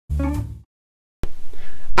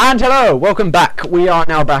And hello, welcome back. We are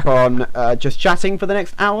now back on just chatting for the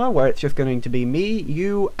next hour, where it's just going to be me,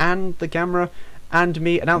 you, and the camera, and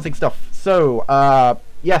me announcing stuff. So,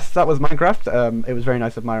 yes, that was Minecraft. It was very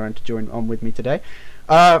nice of Myron to join on with me today.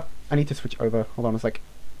 I need to switch over. Hold on a sec.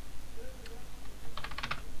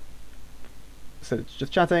 So it's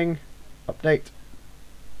just chatting. Update.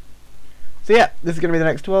 So yeah, this is going to be the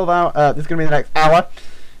next 12 hour. This is going to be the next hour.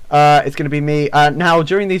 It's going to be me. Now,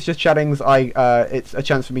 during these just chattings, it's a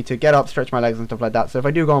chance for me to get up, stretch my legs and stuff like that. So if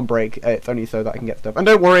I do go on break, it's only so that I can get stuff. And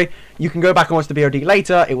don't worry, you can go back and watch the VOD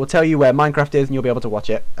later. It will tell you where Minecraft is and you'll be able to watch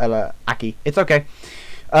it. Aki. It's okay.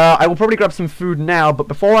 I will probably grab some food now, but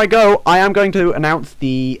before I go, I am going to announce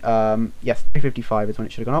the, yes, 3:55 is when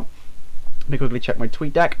it should have gone up. Let me quickly check my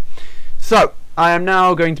tweet deck. So, I am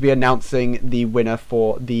now going to be announcing the winner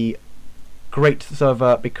for the Great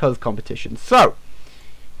Server Because competition. So,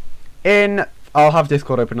 I'll have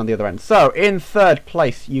Discord open on the other end. So, in third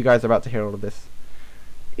place, you guys are about to hear all of this.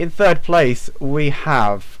 In third place, we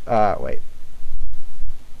have, wait.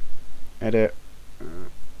 Edit.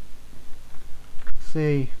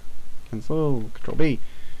 C. Cancel. Control B.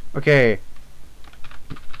 Okay.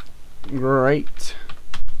 Great.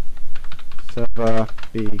 Server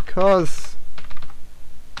Because.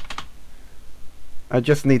 I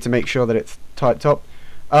just need to make sure that it's typed up.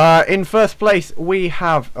 In first place, we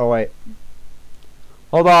have... Oh, wait.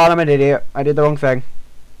 Hold on, I'm an idiot. I did the wrong thing.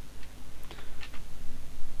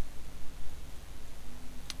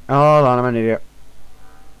 Hold on, I'm an idiot.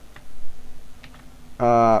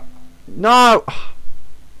 No!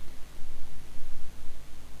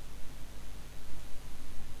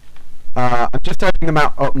 I'm just typing them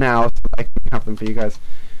out up now so I can have them for you guys.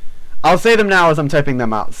 I'll say them now as I'm typing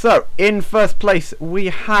them out. So, in first place, we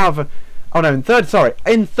have... Oh no, in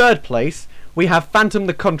third place, we have Phantom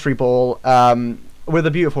the Country Ball, with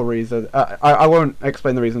a beautiful reason. I won't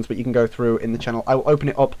explain the reasons, but you can go through in the channel. I will open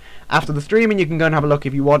it up after the stream, and you can go and have a look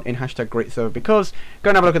if you want in hashtag Great Server Because.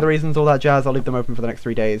 Go and have a look at the reasons, all that jazz. I'll leave them open for the next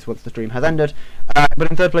 3 days once the stream has ended. But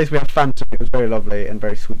in third place, we have Phantom. It was very lovely and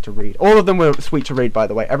very sweet to read. All of them were sweet to read, by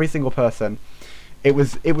the way. Every single person. It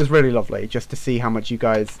was really lovely just to see how much you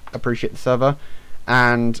guys appreciate the server.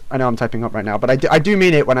 And I know I'm typing up right now, but I do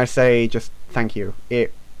mean it when I say just thank you.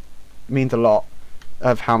 It means a lot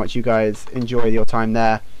of how much you guys enjoy your time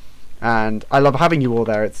there, and I love having you all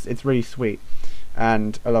there. It's really sweet,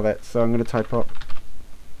 and I love it. So I'm going to type up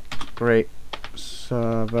Great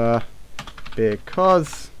Server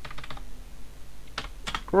Because.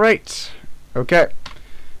 Great. Okay.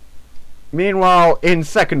 Meanwhile, in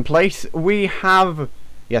second place, we have...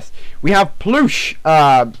 Yes, we have Ploosh,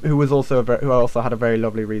 who also had a very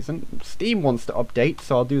lovely reason. Steam wants to update,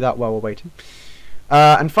 so I'll do that while we're waiting.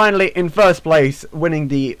 And finally, in first place, winning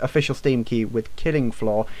the official Steam key with Killing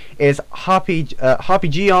Floor, is Harpy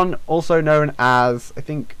Gion, also known as, I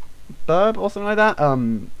think, Burb or something like that. I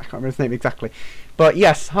can't remember his name exactly. But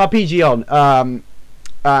yes, Harpy Gion.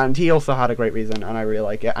 And he also had a great reason, and I really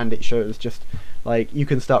like it. And it shows just, like, you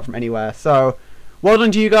can start from anywhere. So... well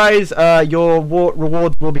done to you guys. Your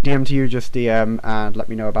rewards will be DM'd to you. Just DM and let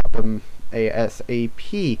me know about them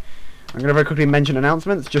ASAP. I'm going to very quickly mention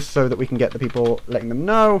announcements just so that we can get the people letting them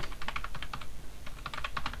know.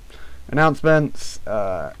 Announcements.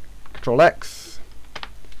 Control X.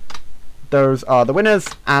 Those are the winners,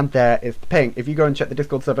 and there is the ping. If you go and check the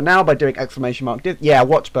Discord server now by doing ! Yeah,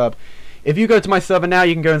 watch Burb. If you go to my server now,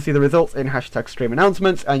 you can go and see the results in hashtag stream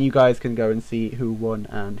announcements, and you guys can go and see who won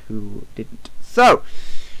and who didn't. So,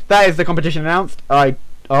 that is the competition announced.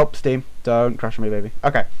 Oh, Steam, don't crash on me, baby.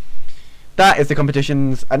 Okay. That is the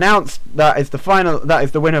competitions announced. That is the final, that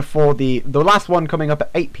is the winner for the last one coming up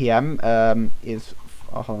at 8 PM, is,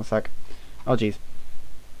 oh, hold on a sec. Oh, jeez.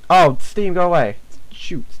 Oh, Steam, go away.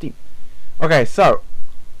 Shoot, Steam. Okay, so.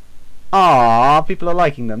 Ah, people are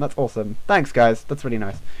liking them. That's awesome. Thanks, guys. That's really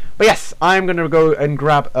nice. But yes, I'm going to go and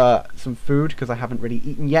grab some food, because I haven't really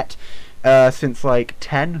eaten yet. Since like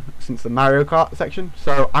 10, since the Mario Kart section.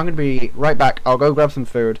 So I'm going to be right back. I'll go grab some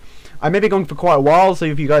food. I may be going for quite a while, so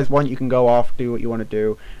if you guys want, you can go off, do what you want to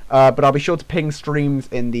do. But I'll be sure to ping streams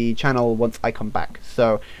in the channel once I come back.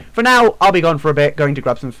 So for now, I'll be gone for a bit, going to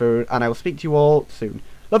grab some food, and I will speak to you all soon.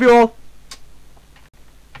 Love you all!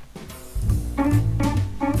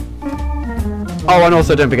 Oh, and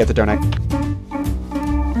also don't forget to donate.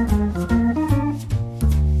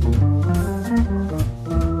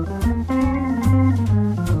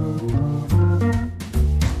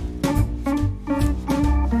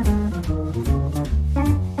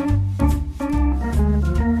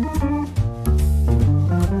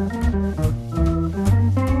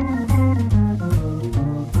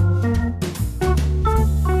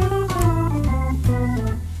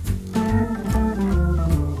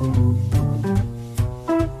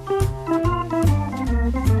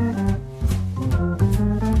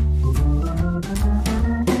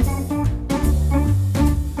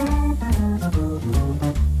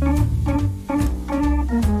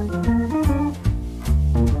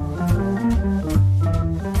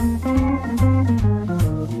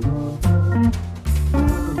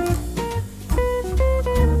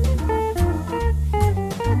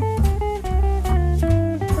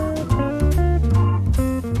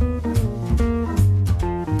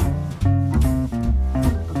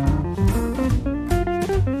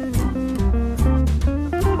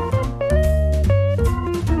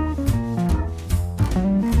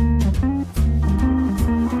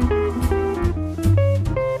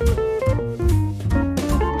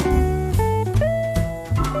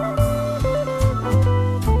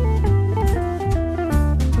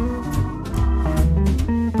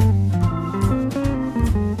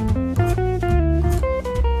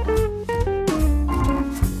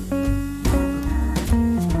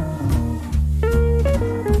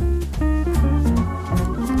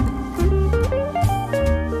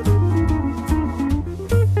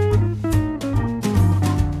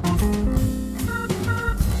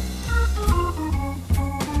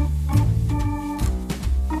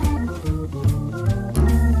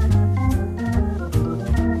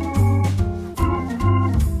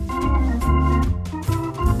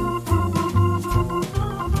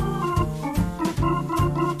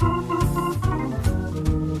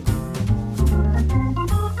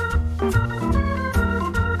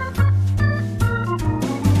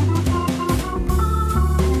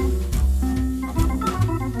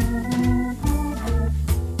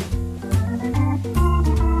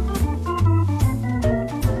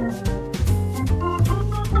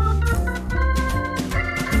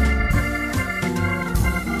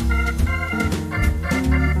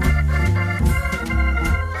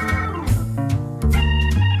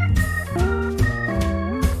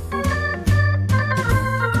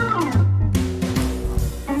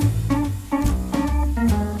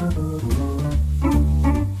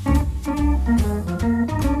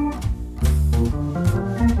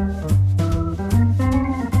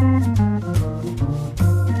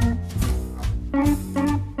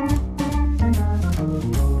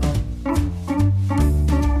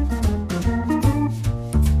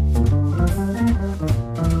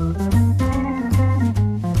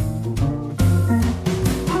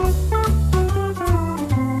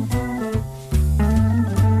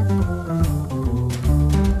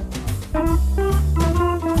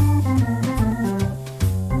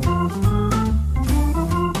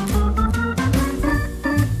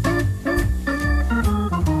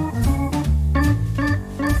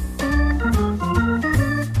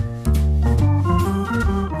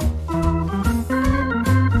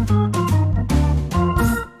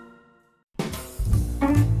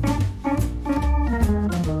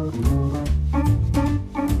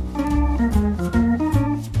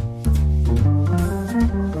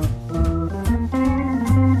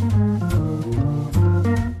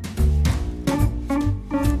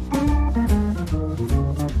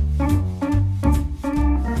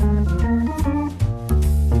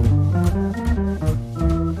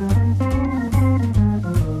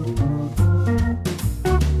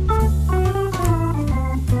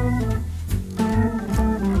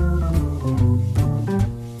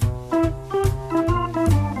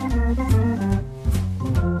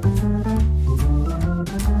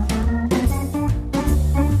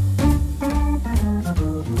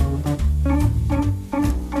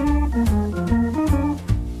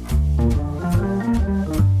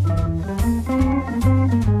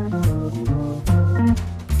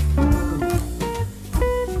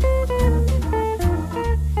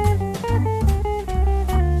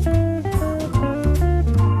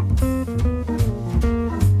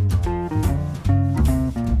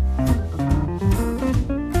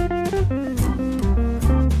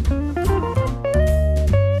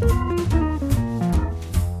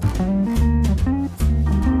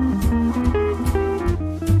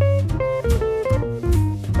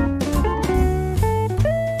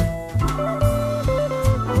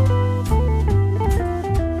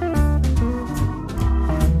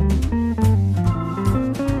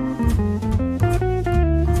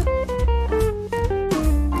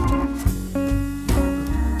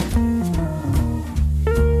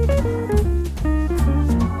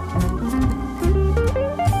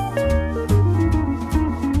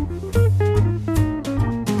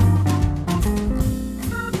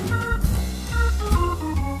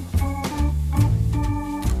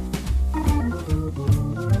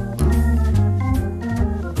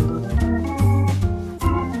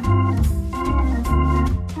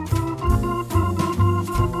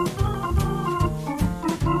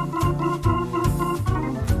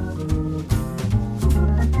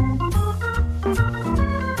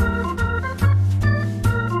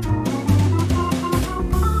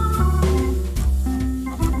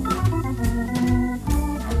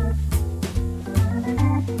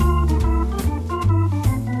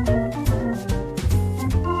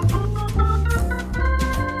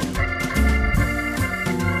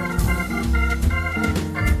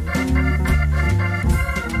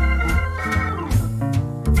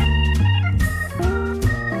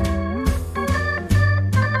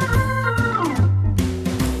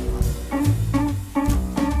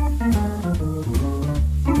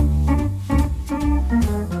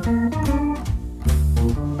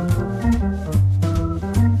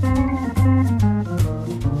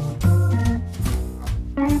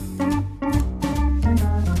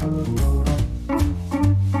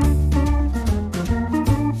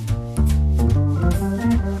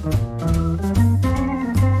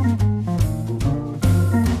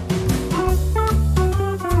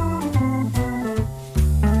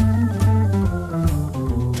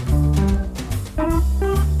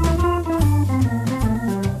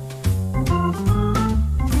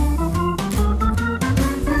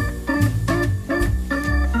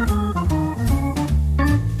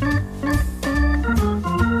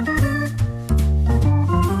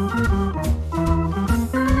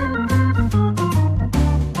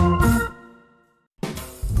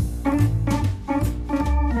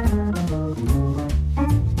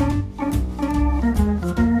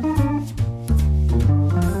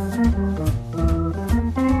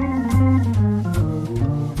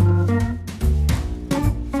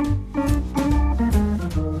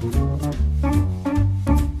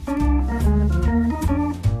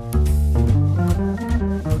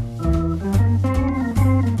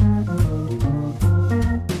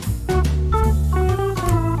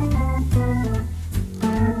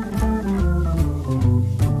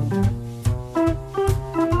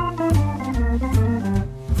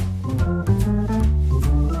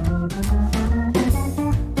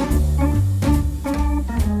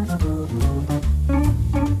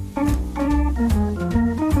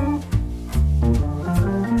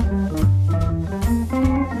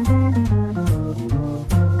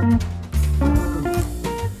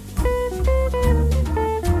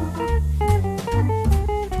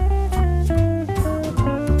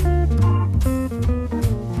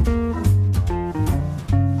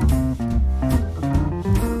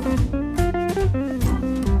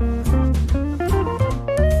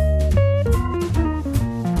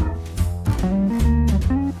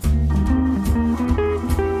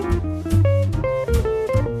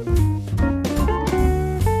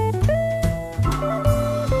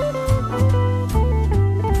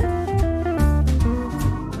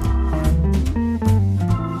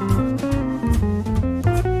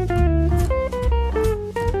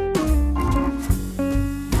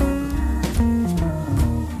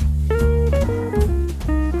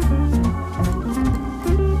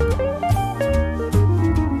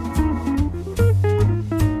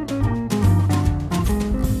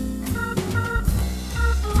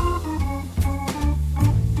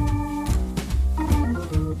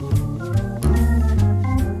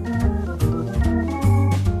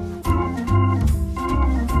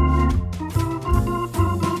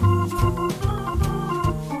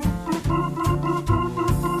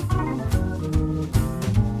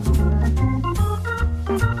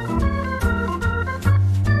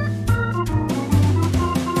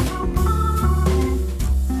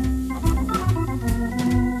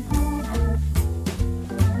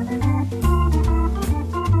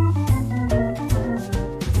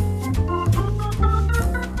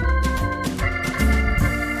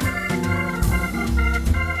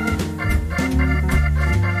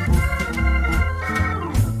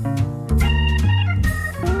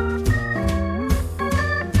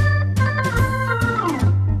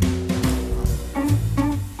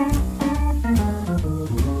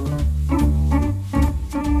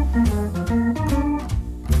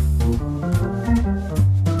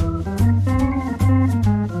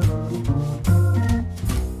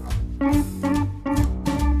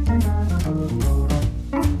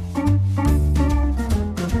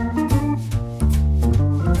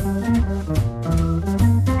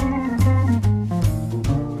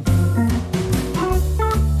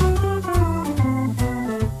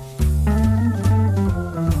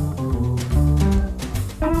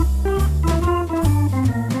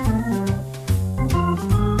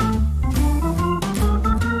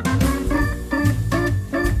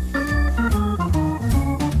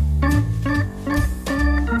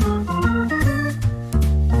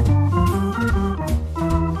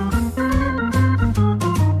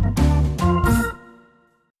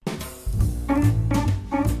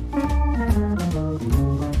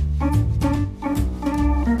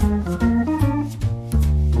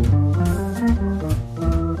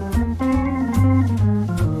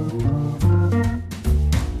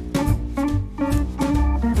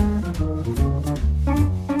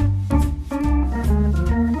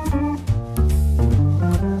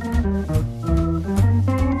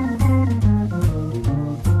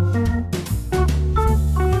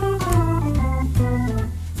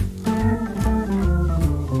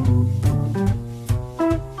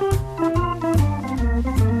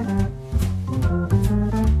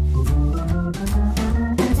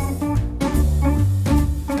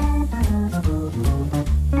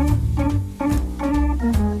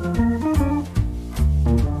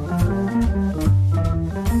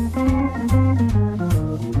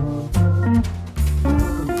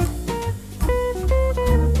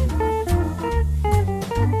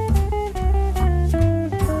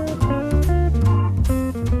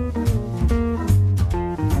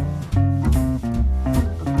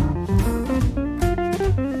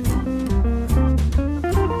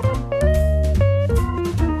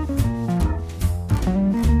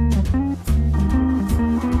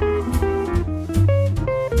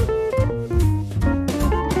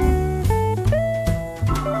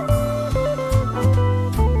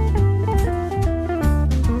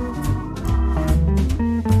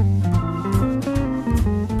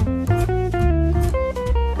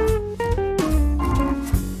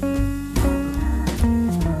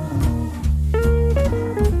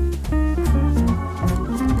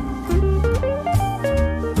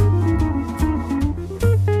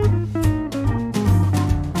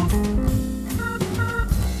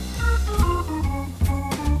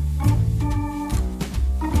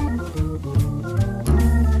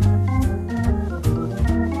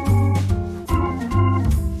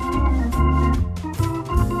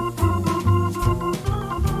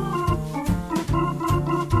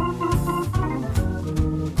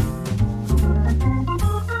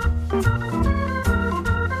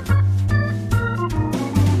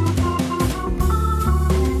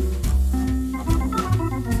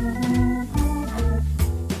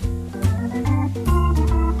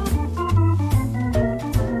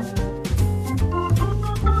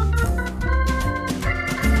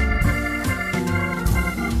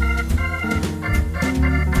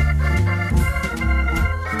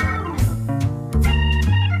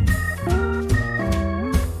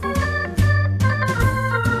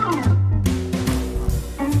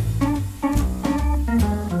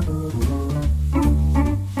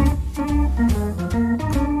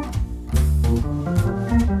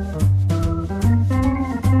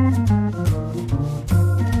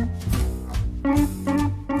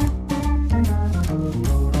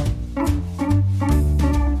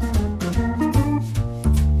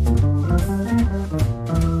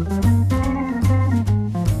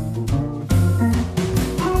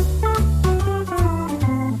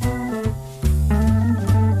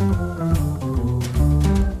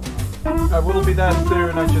 be there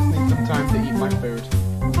soon. I just need some time to eat my food.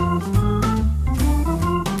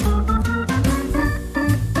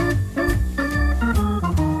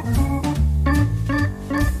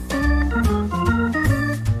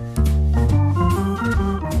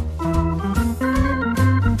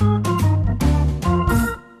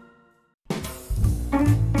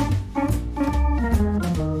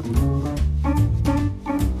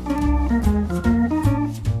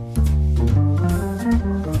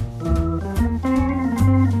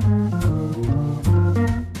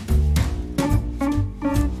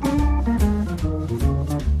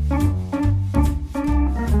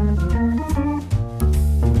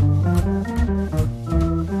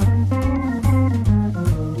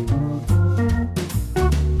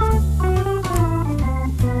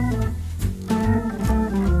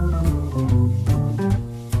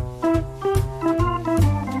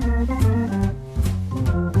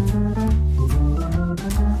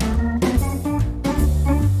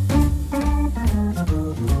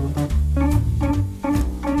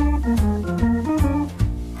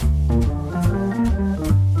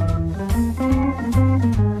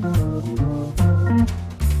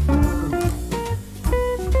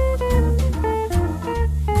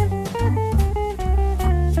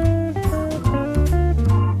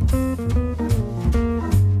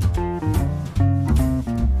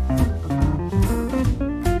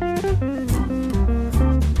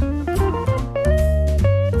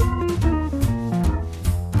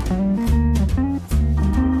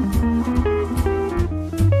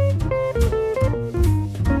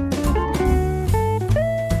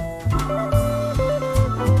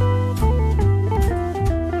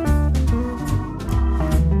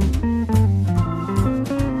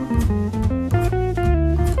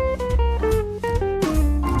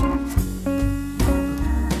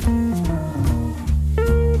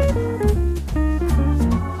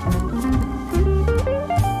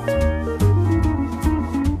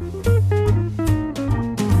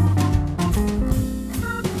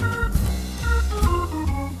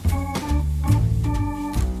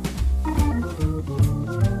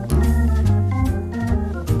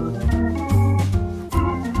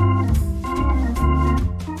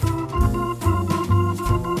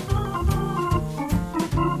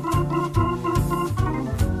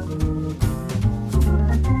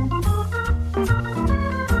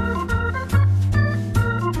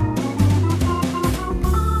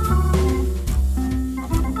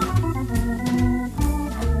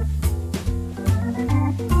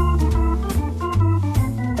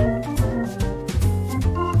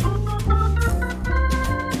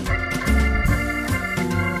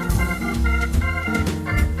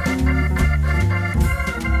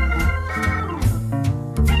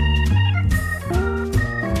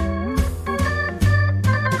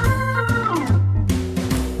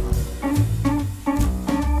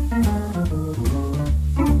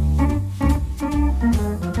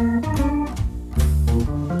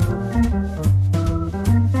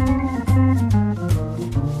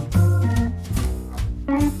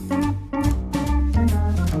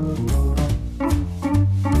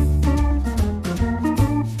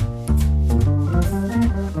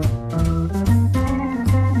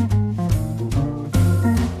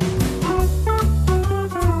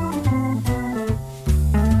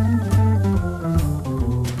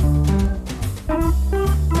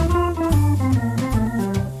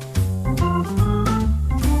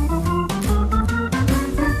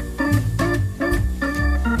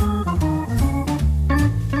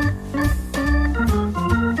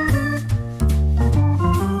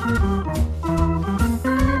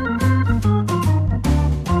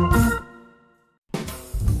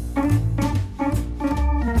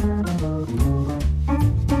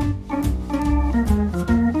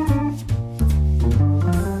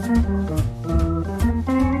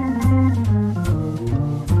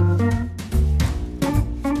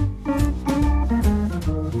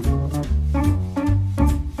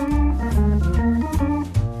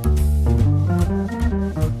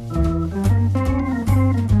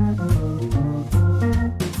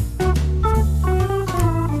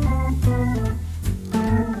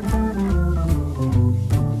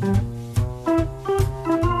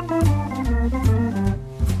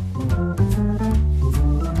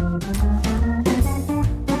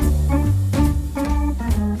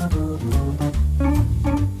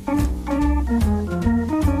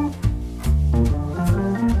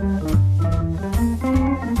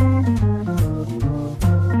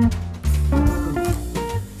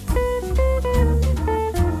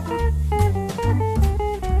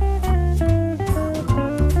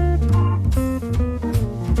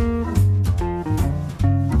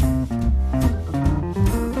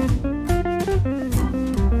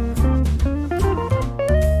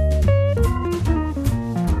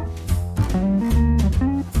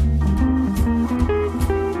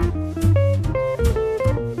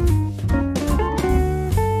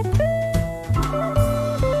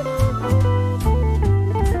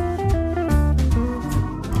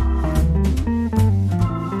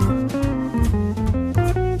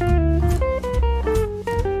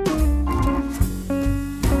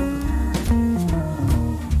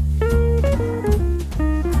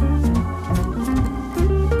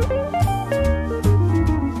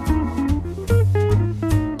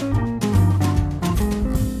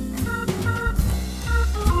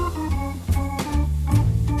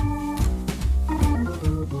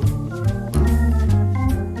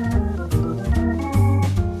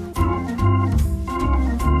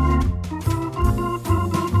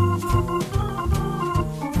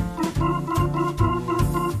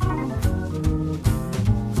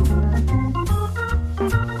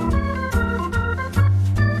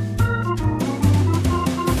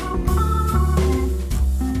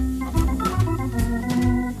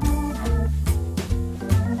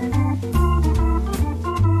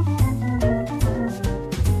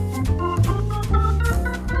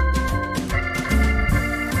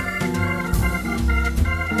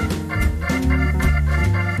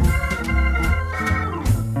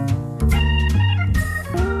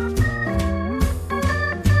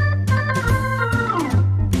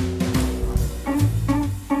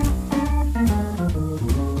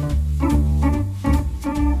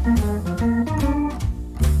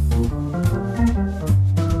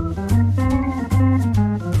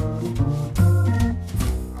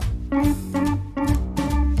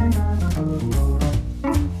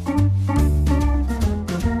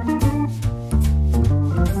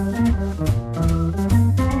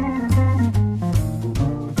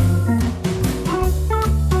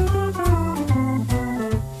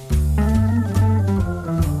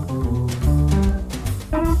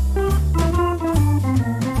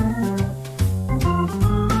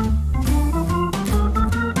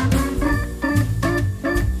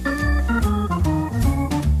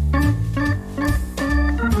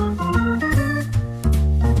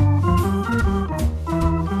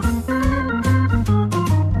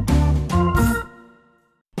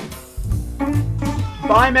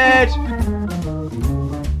 Bye, mid!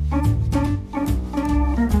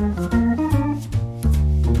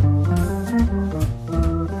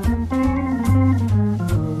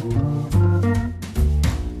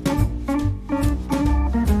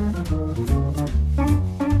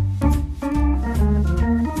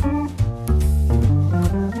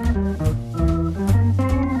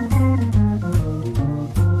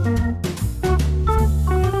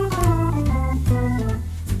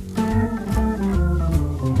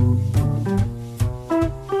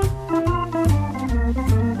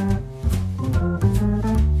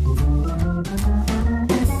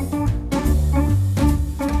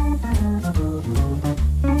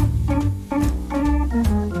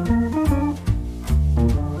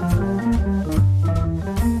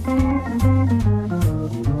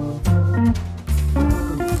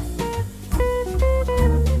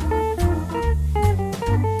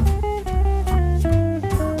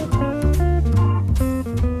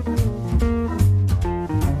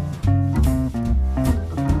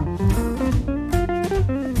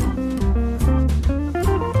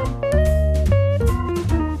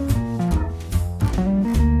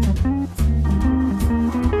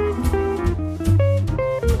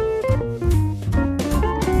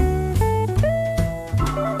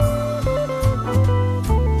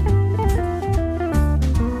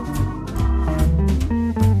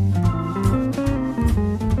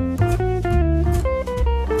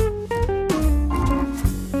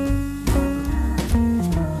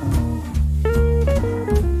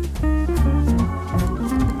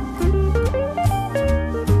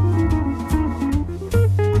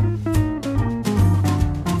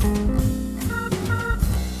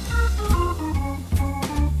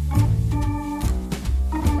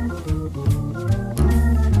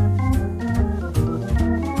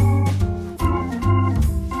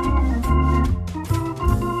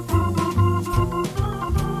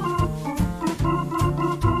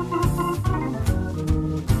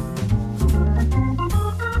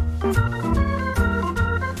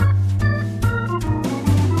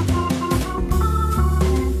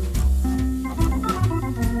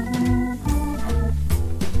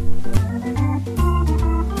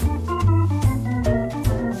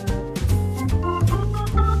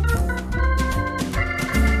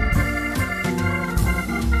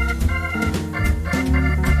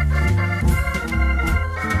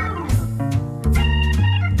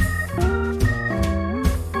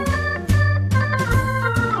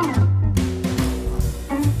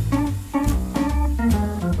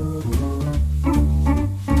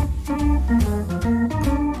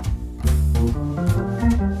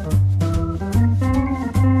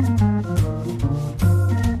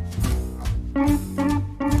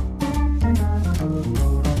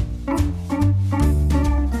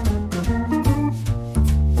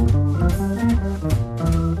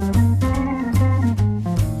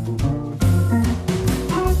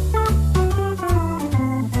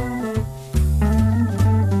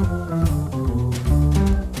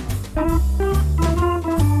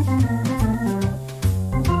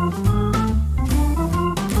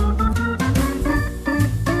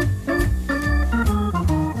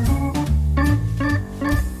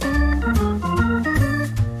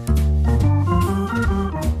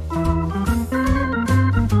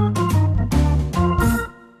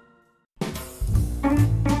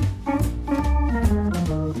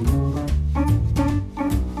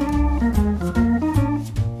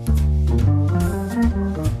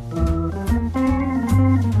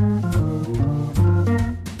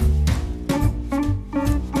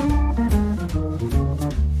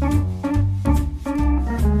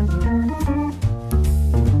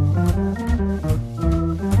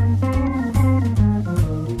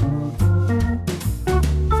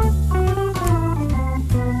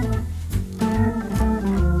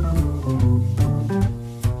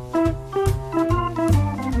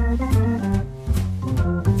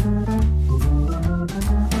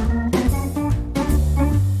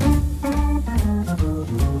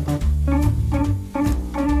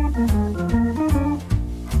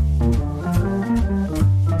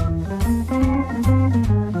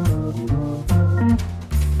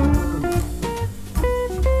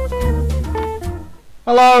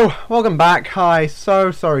 Hello, welcome back. Hi,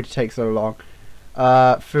 so sorry to take so long.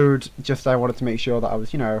 Food, just I wanted to make sure that I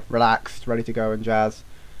was, you know, relaxed, ready to go and jazz.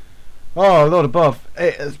 Oh, Lord above,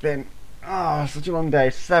 it has been, such a long day,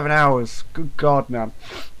 7 hours, good God, man.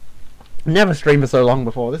 Never streamed for so long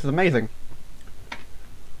before, this is amazing.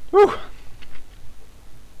 Whew.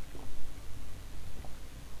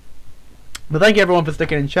 But thank you everyone for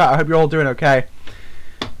sticking in chat, I hope you're all doing okay.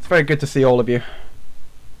 It's very good to see all of you.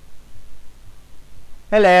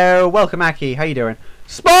 Hello, welcome Aki, how you doing?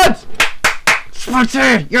 Spud! Spud's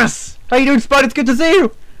here! Yes! How you doing, Spud? It's good to see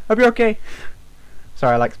you! Hope you're okay.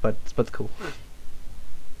 Sorry, I like Spud. Spud's cool.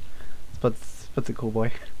 Spud's a cool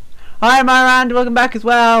boy. Hi, Myran! Welcome back as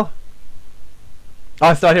well! Oh,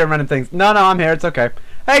 I start hearing random things. No, I'm here. It's okay.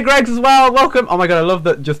 Hey, Greg's as well! Welcome! Oh my god, I love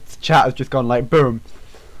that just chat has just gone like, boom.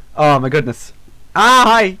 Oh my goodness. Ah,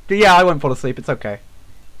 hi! Yeah, I won't fall asleep. It's okay.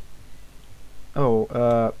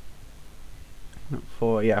 Oh,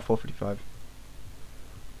 4:55.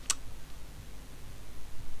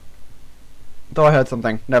 Thought I heard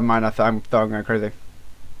something. Never mind, I thought I'm going crazy.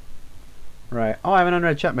 Right. Oh, I have an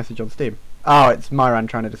unread chat message on Steam. Oh, it's Myran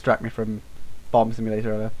trying to distract me from Bomb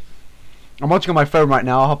Simulator earlier. I'm watching on my phone right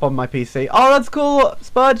now. I'll hop on my PC. Oh, that's cool,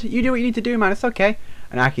 Spud. You do what you need to do, man. It's okay.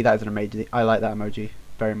 And Aki, that is an emoji. I like that emoji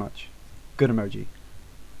very much. Good emoji.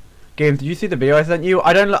 Games, did you see the video I sent you?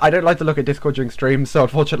 I don't like to look at Discord during streams, so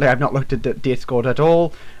unfortunately I've not looked at Discord at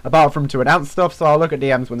all, apart from to announce stuff, so I'll look at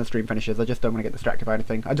DMs when the stream finishes. I just don't want to get distracted by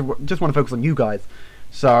anything. I just want to focus on you guys.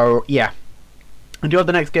 So, yeah. I do have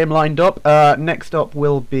the next game lined up. Next up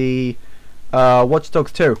will be Watch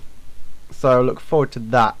Dogs 2. So, look forward to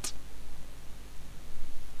that.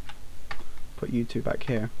 Put you two back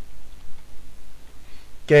here.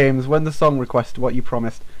 Games, when the song request what you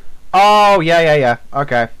promised. Oh, yeah.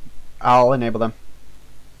 Okay. I'll enable them.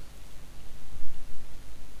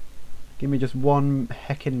 Give me just one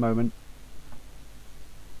heckin' moment.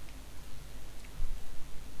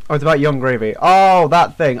 Oh, it's about Young Gravy. Oh,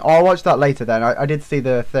 that thing. Oh, I'll watch that later then. I did see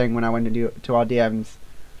the thing when I went to our DMs.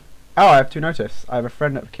 Oh, I have 2 notices. I have a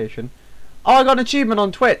friend notification. Oh, I got an achievement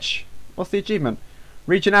on Twitch. What's the achievement?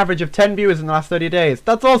 Reach an average of 10 viewers in the last 30 days.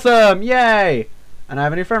 That's awesome! Yay! And I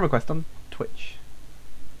have a new friend request on Twitch.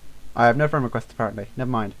 I have no friend requests apparently. Never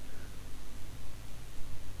mind.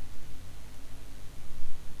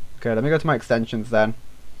 Okay, let me go to my extensions then.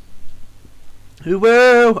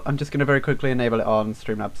 Woo! I'm just going to very quickly enable it on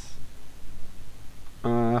Streamlabs.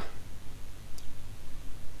 Give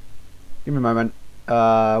me a moment.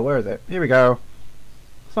 Where is it? Here we go.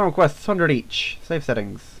 Song requests, 100 each. Save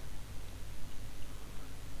settings.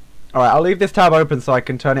 Alright, I'll leave this tab open so I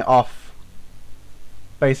can turn it off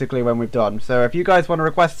basically when we've done. So if you guys want to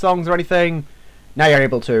request songs or anything, now you're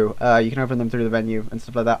able to. You can open them through the menu and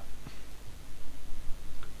stuff like that.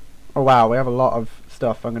 Oh wow, we have a lot of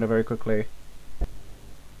stuff. I'm going to very quickly...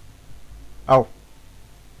 Oh.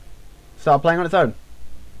 Start playing on its own.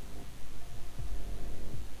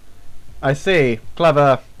 I see.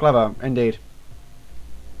 Clever. Clever, indeed.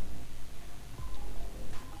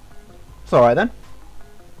 It's alright then.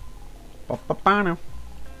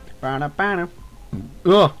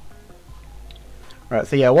 Ugh. Right,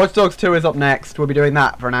 so yeah, Watch Dogs 2 is up next. We'll be doing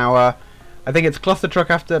that for an hour. I think it's Cluster Truck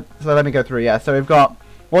after... So let me go through, yeah. So we've got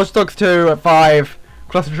Watch Dogs 2 at 5,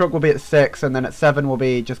 Cluster Truck will be at 6, and then at 7 will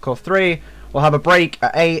be Just Cause 3. We'll have a break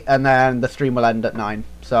at 8, and then the stream will end at 9.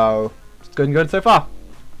 So, it's going good so far.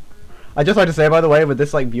 I just like to say, by the way, with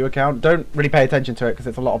this like view account, don't really pay attention to it because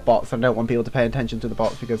it's a lot of bots, and I don't want people to pay attention to the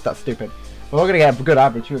bots because that's stupid. But we're going to get a good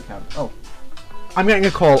average view account. Oh. I'm getting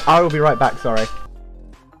a call. I will be right back, sorry.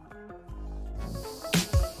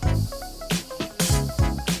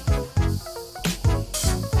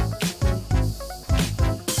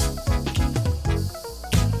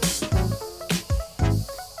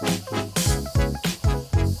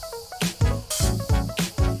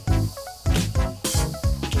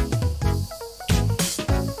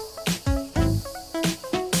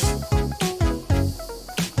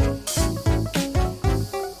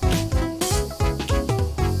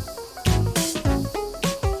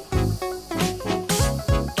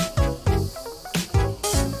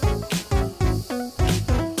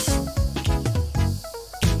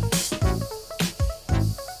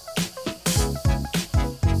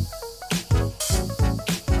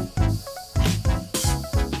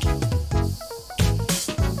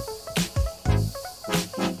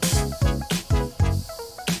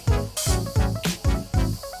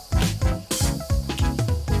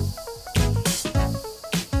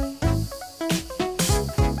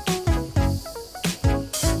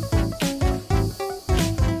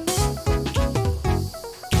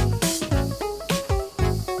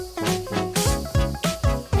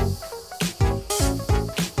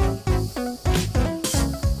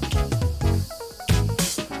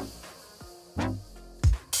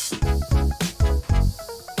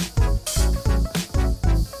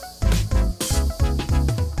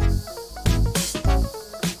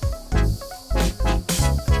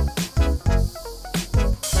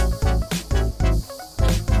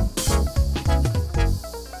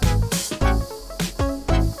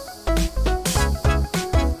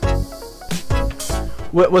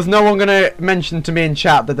 Was no one gonna mention to me in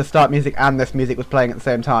chat that the start music and this music was playing at the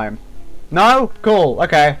same time? No? Cool.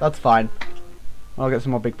 Okay, that's fine. I'll get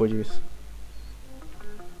some more big boy juice.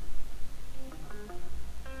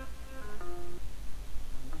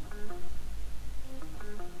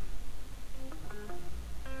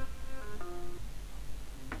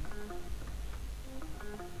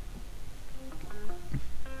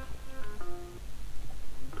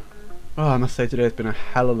 Oh, I must say today has been a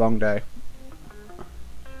hella long day.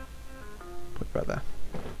 Put it right there.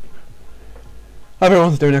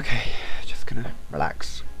 Everyone's doing okay. Just gonna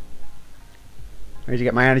relax. I need to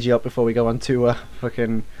get my energy up before we go on to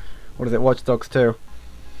fucking, what is it, Watch Dogs 2.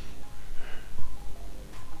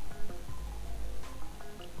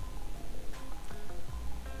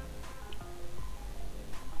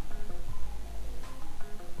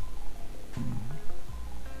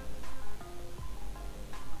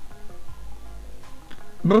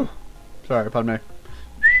 Sorry, pardon me.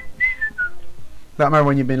 That moment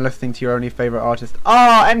when you've been listening to your only favourite artist.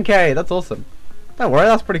 Oh, MK! That's awesome. Don't worry,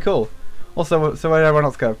 that's pretty cool. Also, so where did everyone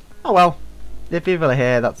else go? Oh well. If people are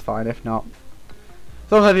here, that's fine. If not.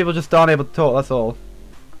 Sometimes people just aren't able to talk, that's all.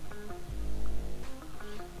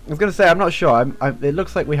 I was going to say, I'm not sure. It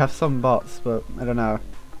looks like we have some bots, but I don't know.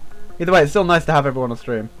 Either way, it's still nice to have everyone on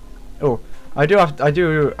stream. Oh, I do have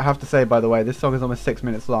to say, by the way, this song is almost 6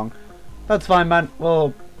 minutes long. That's fine, man.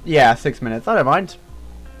 Well, yeah, 6 minutes. I don't mind.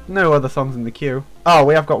 No other songs in the queue. Oh,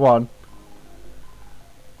 we have got one.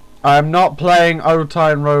 I'm not playing Old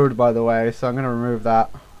Town Road, by the way, so I'm going to remove that.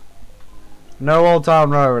 No Old Town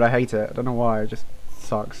Road. I hate it. I don't know why. It just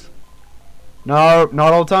sucks. No,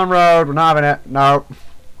 not Old Town Road. We're not having it. No.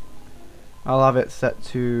 I'll have it set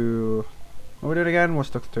to... What are we doing again?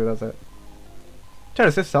 Watch Dogs 2, that's it.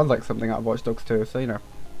 Terrace, this sounds like something out of Watch Dogs 2, so you know.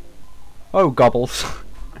 Oh, gobbles.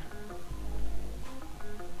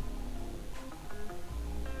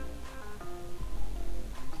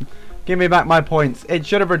 Give me back my points. It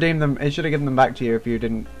should have redeemed them. It should have given them back to you if it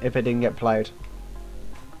didn't get played.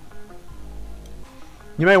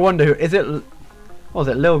 You may wonder who is it. What was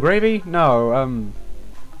it? Lil Gravy? No. I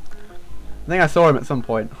think I saw him at some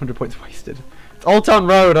point. 100 points wasted. It's Old Town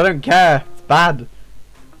Road. I don't care. It's bad.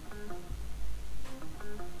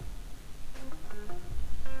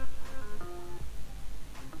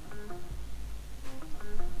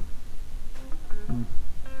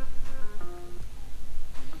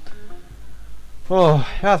 Oh,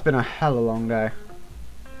 that's been a hella long day.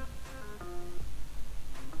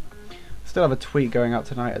 Still have a tweet going out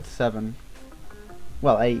tonight at 7.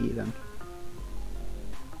 Well, 8 then.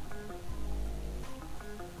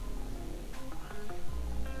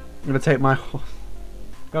 I'm gonna take my horse.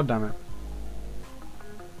 God damn it.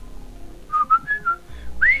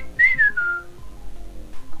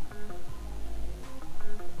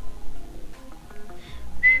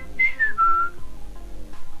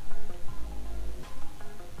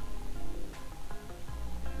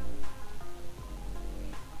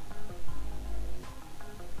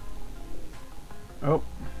 Oh.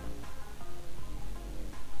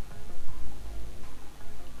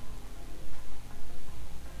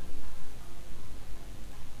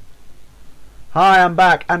 Hi, I'm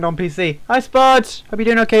back and on PC. Hi, Spud! Hope you're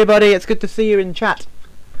doing okay, buddy. It's good to see you in chat.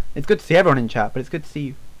 It's good to see everyone in chat, but it's good to see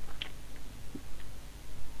you.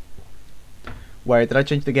 Wait, did I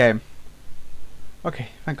change the game? Okay,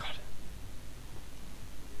 thank God.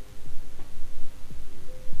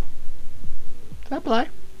 Fair play.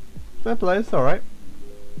 Fair play, it's alright.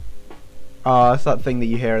 Oh, that's that thing that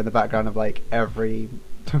you hear in the background of like every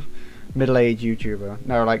middle-aged YouTuber.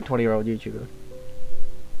 No, like 20-year-old YouTuber.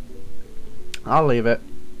 I'll leave it.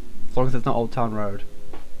 As long as it's not Old Town Road.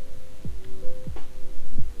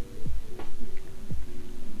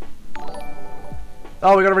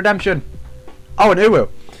 Oh, we got a redemption! Oh, an uwu!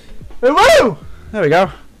 Uwu! There we go.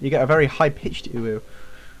 You get a very high-pitched uwu.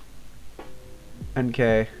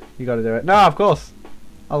 NK, you gotta do it. No, of course!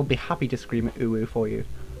 I'll be happy to scream at uwu for you.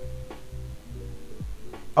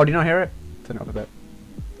 Oh, do you not hear it? Turn it up a bit.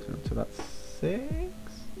 Turn it up to about 6?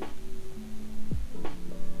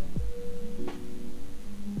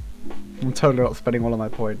 I'm totally not spending all of my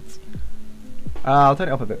points. I'll turn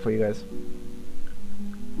it up a bit for you guys.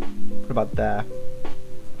 What about there?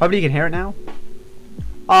 Hopefully you can hear it now.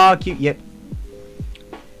 Ah, cute, yep.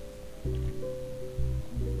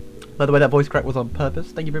 By the way, that voice crack was on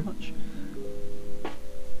purpose. Thank you very much.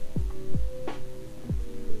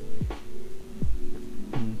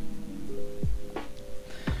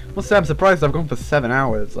 Must say I'm surprised I've gone for 7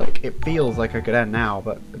 hours. Like, it feels like I could end now,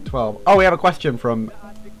 but at 12. Oh, we have a question from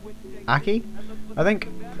Aki, I think.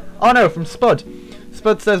 Oh no, from Spud.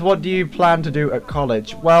 Spud says, what do you plan to do at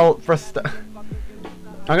college? Well, for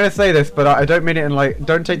I'm gonna say this, but I don't mean it in like.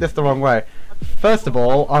 Don't take this the wrong way. First of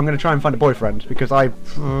all, I'm gonna try and find a boyfriend because I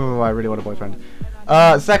really want a boyfriend.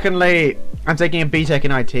 Secondly, I'm taking a BTEC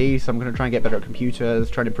in IT, so I'm gonna try and get better at computers,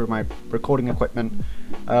 try and improve my recording equipment,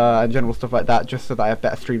 and general stuff like that, just so that I have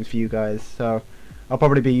better streams for you guys. So I'll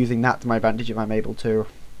probably be using that to my advantage if I'm able to.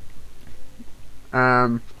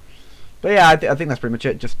 But yeah, I think that's pretty much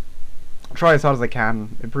it. Just try as hard as I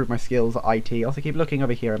can, improve my skills at IT. Also keep looking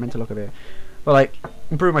over here. I meant to look over here. But like,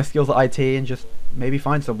 improve my skills at IT and just maybe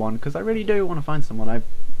find someone, because I really do want to find someone.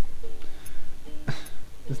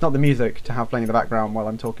 It's not the music to have playing in the background while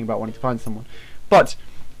I'm talking about wanting to find someone. But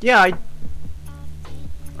yeah,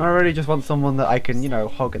 I really just want someone that I can, you know,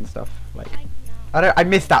 hug and stuff. Like, I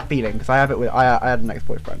miss that feeling because I have it with I had an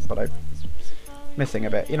ex-boyfriend, but I'm missing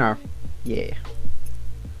a bit, you know. Yeah.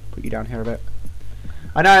 Put you down here a bit.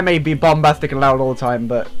 I know I may be bombastic and loud all the time,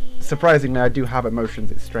 but surprisingly I do have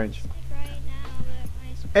emotions. It's strange.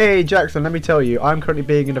 Hey Jackson, let me tell you, I'm currently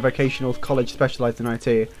being in a vocational college specialised in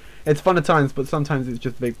IT. It's fun at times, but sometimes it's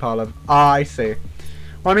just a big pile of, I see.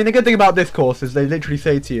 Well, I mean, the good thing about this course is they literally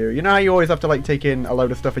say to you, you know how you always have to like take in a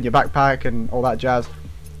load of stuff in your backpack and all that jazz?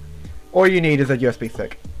 All you need is a USB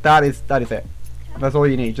stick. That is it. That's all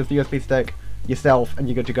you need, just a USB stick, yourself, and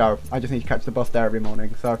you're good to go. I just need to catch the bus there every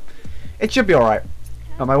morning, so it should be alright.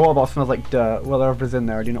 Oh, my water bottle smells like dirt. Well, whatever's in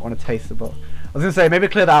there, I do not want to taste the bottle. I was going to say, maybe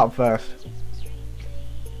clear that out first.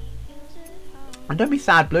 And don't be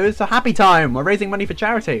sad, Blue. It's a happy time. We're raising money for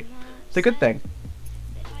charity. It's a good thing.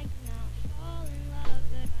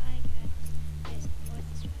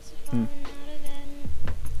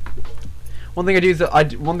 One thing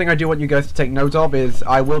I do want you guys to take note of is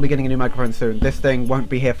I will be getting a new microphone soon. This thing won't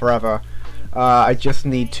be here forever. I just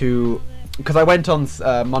need to, because I went on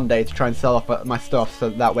Monday to try and sell off my stuff so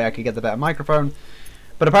that way I could get the better microphone.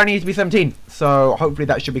 But apparently it needs to be 17, so hopefully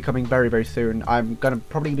that should be coming very, very soon. I'm gonna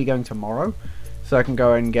probably be going tomorrow, so I can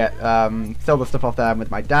go and get sell the stuff off there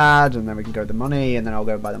with my dad, and then we can go with the money, and then I'll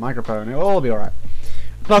go and buy the microphone. It'll all be alright.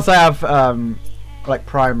 Plus I have like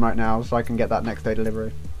Prime right now, so I can get that next day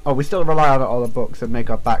delivery. Oh, we still rely on all the books and make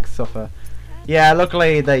our backs suffer. Yeah,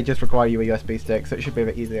 luckily they just require you a USB stick, so it should be a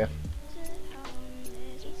bit easier.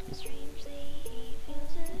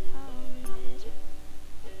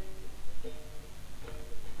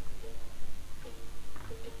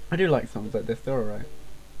 I do like songs like this, they're alright.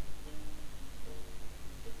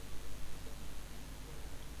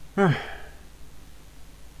 Oh,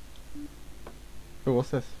 what's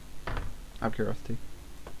this? Out of curiosity.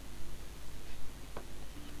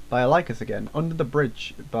 By I Like Us Again. Under the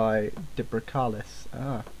Bridge by Dibricalis.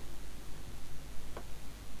 Ah.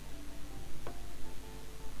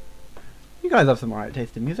 You guys have some alright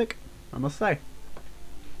taste in music, I must say.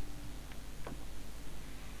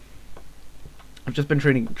 I've just been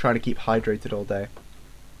trying to keep hydrated all day.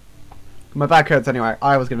 My back hurts anyway.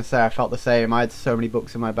 I was going to say I felt the same. I had so many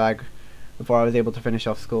books in my bag before I was able to finish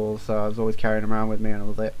off school, so I was always carrying them around with me, and I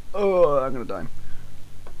was like, oh, I'm going to die.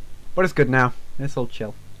 But it's good now. It's all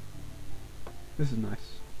chill. This is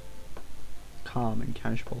nice. Calm and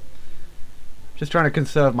casual. Just trying to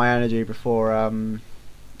conserve my energy before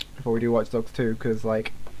we do Watch Dogs 2, because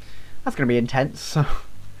like that's going to be intense. So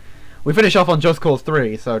we finish off on Just Cause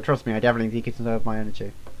 3, so trust me, I definitely need to conserve my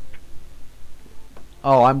energy.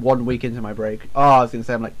 Oh, I'm 1 week into my break. Oh, I was going to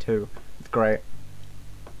say I'm like 2. It's great.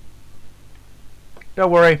 Don't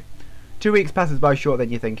worry. 2 weeks passes by shorter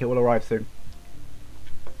than you think. It will arrive soon.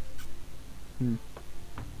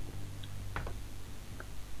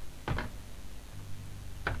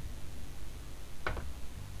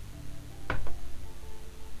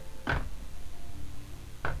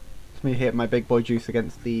 Let me hit my big boy juice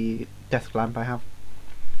against the desk lamp I have.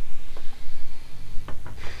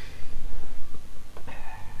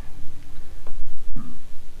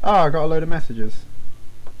 Oh, I got a load of messages.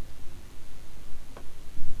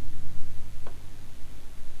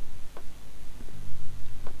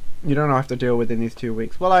 You don't have to deal with in these 2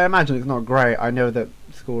 weeks. Well, I imagine it's not great. I know that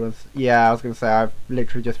school is... Yeah, I was going to say, I've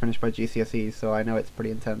literally just finished my GCSEs, so I know it's pretty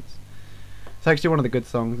intense. It's actually one of the good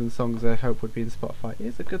songs, and songs I hope would be in Spotify.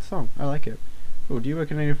 It's a good song. I like it. Oh, do you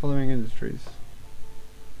work in any following industries?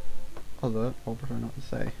 Other, I'll prefer not to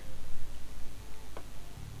say.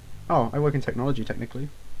 Oh, I work in technology, technically.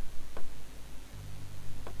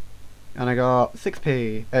 And I got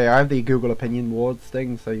 6p. Hey, I have the Google Opinion Awards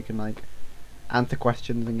thing, so you can, like, answer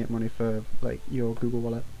questions and get money for, like, your Google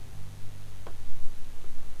Wallet.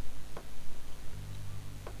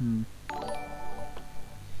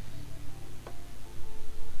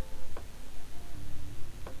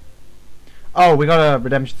 Oh, we got a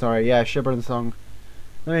redemption, sorry. Yeah, Shibboleth's song.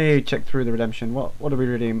 Let me check through the redemption. What do we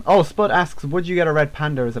redeem? Oh, Spud asks, would you get a red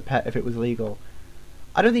panda as a pet if it was legal?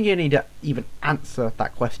 I don't think you need to even answer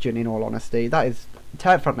that question, in all honesty. That is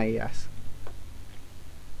definitely yes.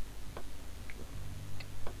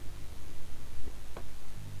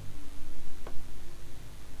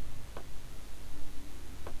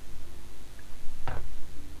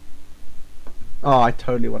 Oh, I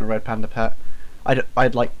totally want a red panda pet.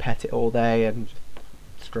 I'd like pet it all day and just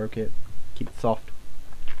stroke it, keep it soft.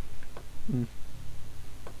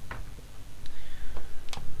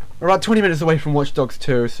 We're about 20 minutes away from Watch Dogs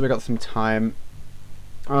 2, so we got some time.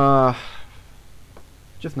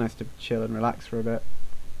 Just nice to chill and relax for a bit.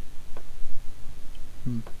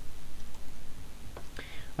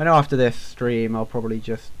 I know after this stream I'll probably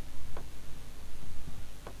just...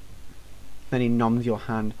 Then he numbs your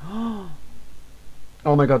hand.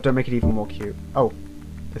 Oh my god, don't make it even more cute. Oh,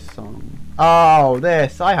 this song. Oh,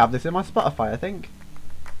 this. I have this in my Spotify, I think.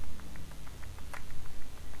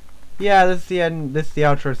 Yeah, this is the end. This is the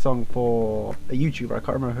outro song for a YouTuber. I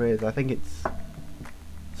can't remember who it is. I think it's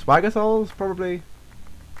Swagger Souls, probably.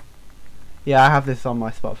 Yeah, I have this on my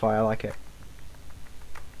Spotify. I like it.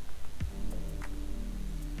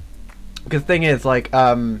 Because the thing is, like, I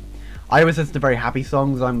always listen to very happy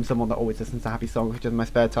songs. I'm someone that always listens to happy songs, which is in my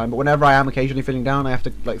spare time. But whenever I am occasionally feeling down, I have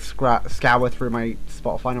to like scour through my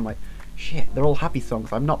Spotify, and I'm like, shit, they're all happy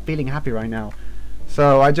songs. I'm not feeling happy right now.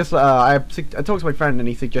 So I just I talked to my friend, and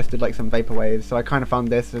he suggested like some vaporwave. So I kind of found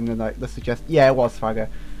this, and then like yeah, it was Swagger.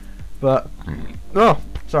 But oh,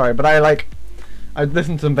 sorry, but I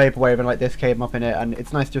listened to some vaporwave, and like this came up in it, and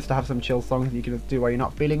it's nice just to have some chill songs that you can just do while you're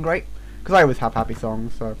not feeling great. Because I always have happy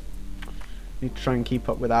songs, so need to try and keep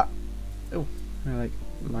up with that. Oh, I like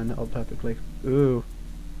line it up perfectly. Ooh,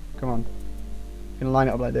 come on. I'm gonna line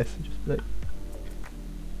it up like this and just like.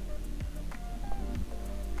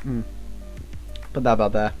 Put that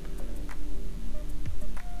about there.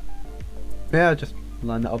 Yeah, just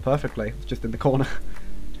line that up perfectly. It's just in the corner.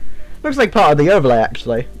 Looks like part of the overlay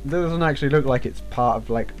actually. It doesn't actually look like it's part of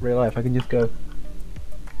like real life. I can just go.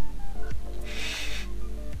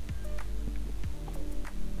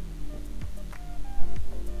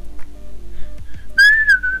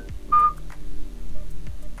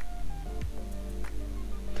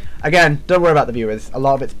 Again, don't worry about the viewers. A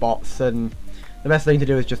lot of it's bots, and the best thing to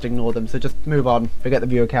do is just ignore them. So just move on, forget the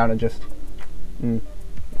viewer count, and just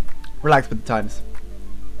relax with the times.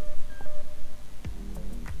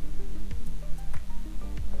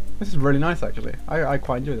 This is really nice, actually. I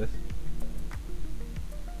quite enjoy this.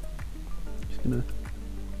 Just gonna.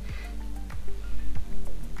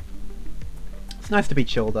 It's nice to be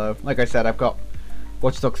chill, though. Like I said, I've got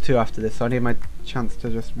Watch Dogs 2 after this, so I need my chance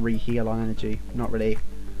to just re-heal on energy. Not really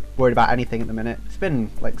worried about anything at the minute. It's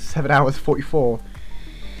been like 7 hours 44.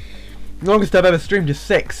 The longest I've ever streamed is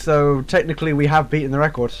 6, so technically we have beaten the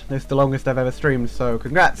record. It's the longest I've ever streamed, so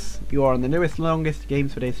congrats. You are on the newest, longest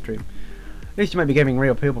Games for Days stream. At least you might be giving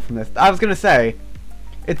real people from this. I was going to say,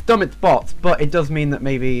 it's dumb it's bots, but it does mean that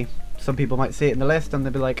maybe some people might see it in the list and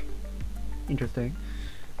they'll be like, interesting.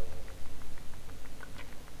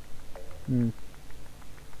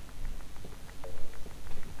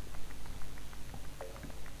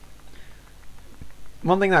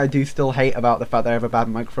 One thing that I do still hate about the fact that I have a bad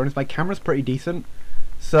microphone is my camera's pretty decent,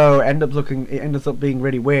 so it ends up being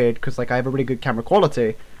really weird because like I have a really good camera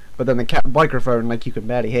quality, but then the microphone, like, you can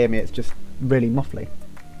barely hear me. It's just really muffly.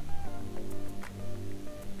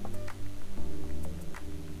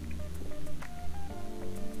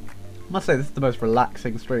 I must say this is the most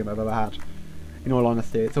relaxing stream I've ever had. In all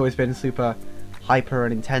honesty, it's always been super hyper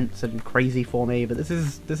and intense and crazy for me, but this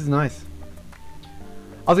is nice.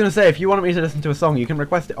 I was gonna say, if you want me to listen to a song, you can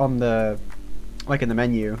request it on the, like, in the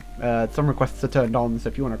menu. Some requests are turned on, so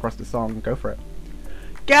if you want to request a song, go for it.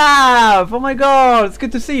 Gav! Oh my god, it's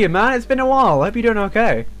good to see you, man. It's been a while. I hope you're doing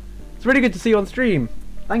okay. It's really good to see you on stream.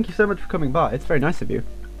 Thank you so much for coming by. It's very nice of you.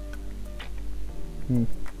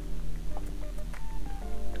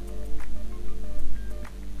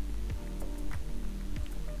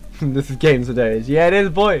 This is Games for Days. Yeah, it is,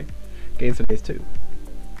 boy. Games for Days 2.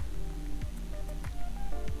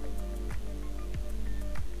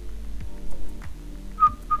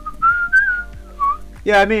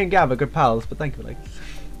 Yeah, me and Gav are good pals, but thank you, like.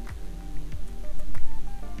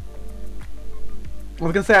 I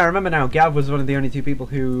was gonna say, I remember now, Gav was one of the only 2 people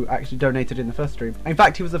who actually donated in the first stream. In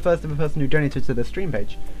fact, he was the first ever person who donated to the stream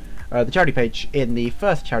page. The charity page in the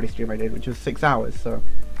first charity stream I did, which was 6 hours, so.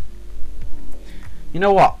 You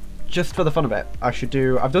know what? Just for the fun of it,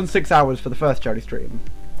 I've done 6 hours for the first charity stream.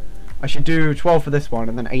 I should do 12 for this one,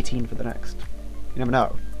 and then 18 for the next. You never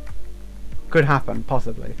know. Could happen,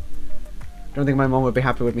 possibly. Don't think my mom would be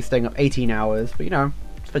happy with me staying up 18 hours, but you know,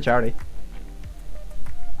 it's for charity.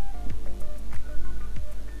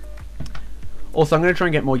 Also, I'm going to try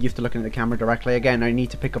and get more used to looking at the camera directly. Again, I need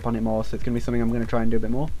to pick up on it more, so it's going to be something I'm going to try and do a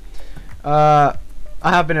bit more. I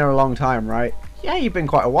have been here a long time, right? Yeah, you've been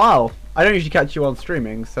quite a while. I don't usually catch you on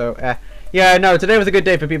streaming, so yeah, no, today was a good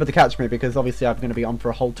day for people to catch me, because obviously I'm going to be on for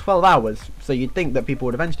a whole 12 hours. So you'd think that people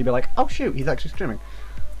would eventually be like, oh shoot, he's actually streaming.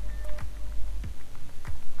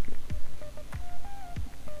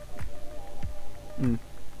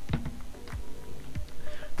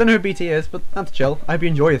 Don't know who BT is, but that's chill. I hope you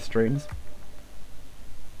enjoy his streams.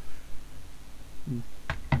 Do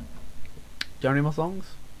you have any more songs?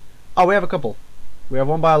 Oh, we have a couple. We have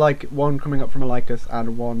one by one coming up from Alicus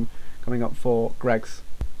and one coming up for Greg's.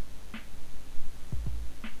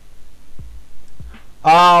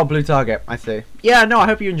 Oh, Blue Target, I see. Yeah, no, I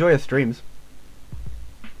hope you enjoy his streams.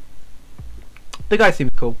 The guy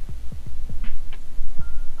seems cool.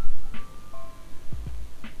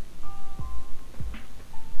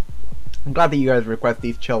 I'm glad that you guys request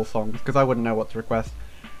these chill songs, because I wouldn't know what to request.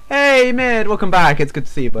 Hey, Mid, welcome back. It's good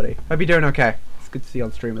to see you, buddy. Hope you're doing okay. It's good to see you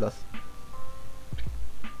on stream with us.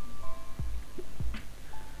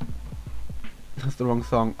 That's the wrong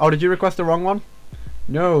song. Oh, did you request the wrong one?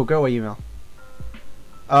 No, go away, email.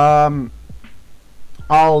 I'll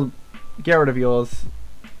get rid of yours,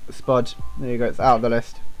 Spud. There you go, it's out of the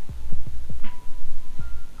list.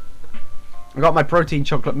 I got my protein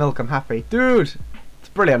chocolate milk, I'm happy. Dude! It's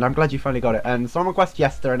brilliant, I'm glad you finally got it. And song requests,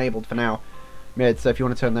 yes, they're enabled for now. Mid, so if you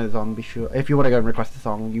want to turn those on, be sure. If you want to go and request a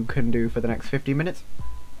song, you can do for the next 15 minutes.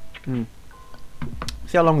 See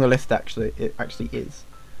how long the list actually is.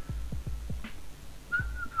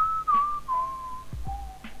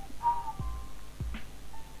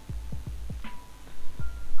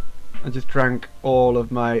 I just drank all of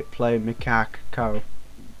my Play Macaque Co.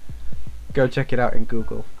 Go check it out in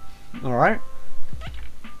Google. Alright?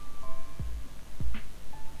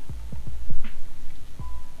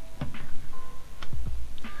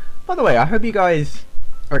 By the way, I hope you guys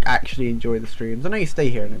actually enjoy the streams. I know you stay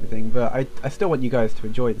here and everything, but I still want you guys to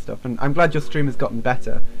enjoy the stuff, and I'm glad your stream has gotten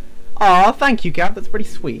better. Aw, thank you, Gab. That's pretty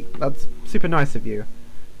sweet. That's super nice of you.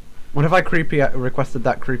 What if I requested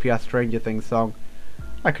that creepy ass Stranger Things song?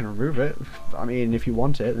 I can remove it. I mean, if you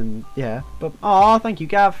want it, then yeah. But aw, thank you,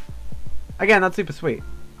 Gav. Again, that's super sweet.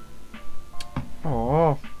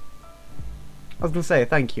 Aw. I was gonna say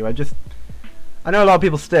thank you. I know a lot of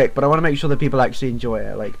people stick, but I want to make sure that people actually enjoy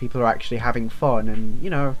it. Like, people are actually having fun and, you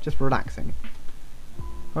know, just relaxing.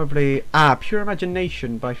 Hopefully, Pure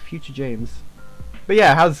Imagination by Future James. But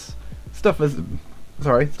yeah, stuff has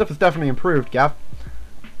definitely improved, Gav.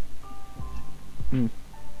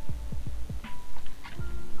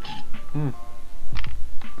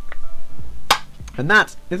 And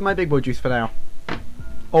that is my big boy juice for now.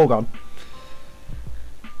 All gone.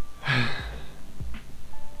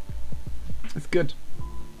 It's good.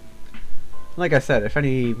 Like I said, if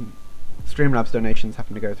any Streamlabs donations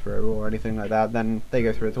happen to go through or anything like that, then they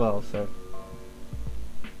go through as well, so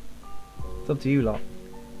it's up to you lot.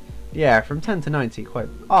 Yeah, from 10 to 90, quite.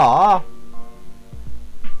 Ah,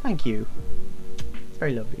 thank you. It's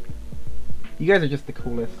very lovely. You guys are just the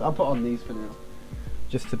coolest. I'll put on these for now,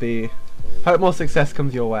 just to be. Hope more success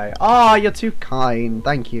comes your way. Ah, you're too kind.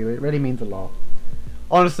 Thank you. It really means a lot.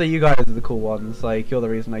 Honestly, you guys are the cool ones. Like, you're the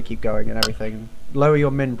reason I keep going and everything. Lower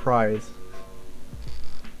your min prize.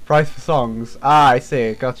 Prize for songs. Ah, I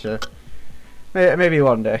see. Gotcha. Maybe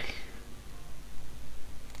one day.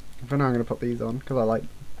 For now, I'm going to put these on because I like.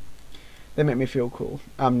 They make me feel cool.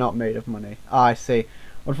 I'm not made of money. Ah, I see.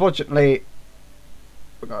 Unfortunately,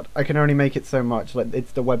 oh god, I can only make it so much. Like,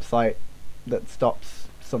 it's the website that stops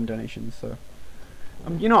some donations. So,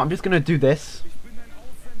 you know what? I'm just going to do this.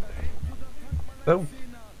 Boom.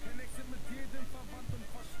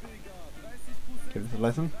 Give this a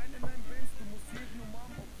listen.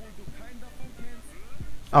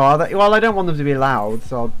 Oh, well, I don't want them to be loud,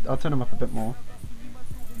 so I'll turn them up a bit more.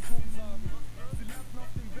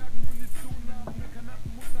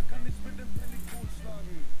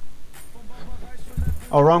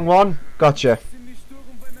 Oh, wrong one? Gotcha.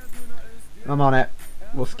 I'm on it.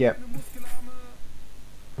 We'll skip.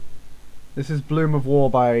 This is Bloom of War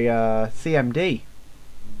by CMD.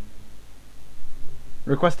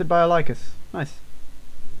 Requested by Alicus. Nice.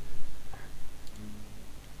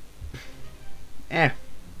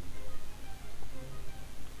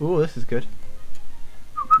 Ooh, this is good.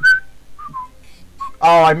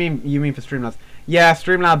 Oh, you mean for Streamlabs. Yeah,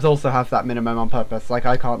 Streamlabs also has that minimum on purpose. Like,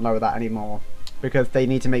 I can't lower that anymore. Because they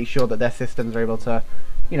need to make sure that their systems are able to,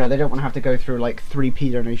 you know, they don't want to have to go through like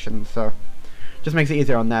 3p donations, so Just makes it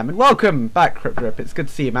easier on them. And welcome back, Cryptrip. It's good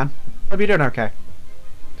to see you, man. Hope you're doing okay.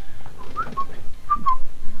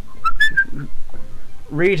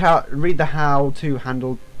 Read the how to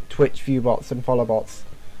handle Twitch view bots and follow bots.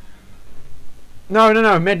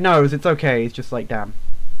 No, mid knows, it's okay, it's just like, damn.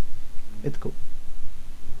 It's cool.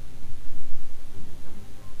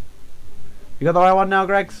 You got the right one now,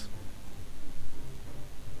 Gregs?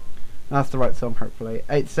 That's the right song, hopefully.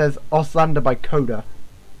 It says Oslander by Coda.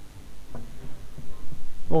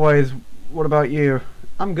 Always, what about you?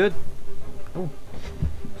 I'm good. Oh,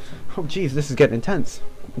 oh jeez, this is getting intense.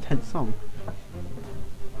 Intense song.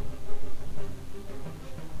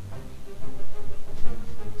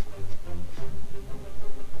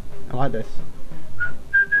 I like this.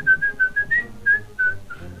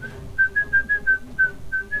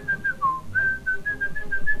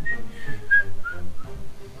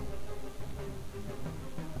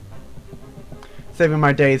 Saving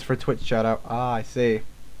my days for a Twitch shout out. Ah, I see.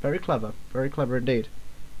 Very clever indeed.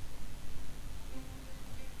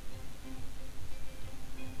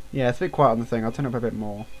 Yeah, it's a bit quiet on the thing. I'll turn up a bit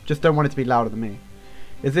more. Just don't want it to be louder than me.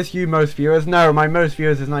 Is this you most viewers? No, my most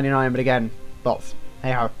viewers is 99, but again, bots.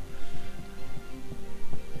 Hey ho.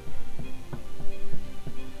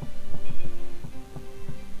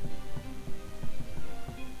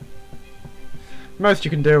 Most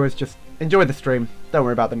you can do is just enjoy the stream. Don't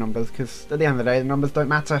worry about the numbers, because at the end of the day, the numbers don't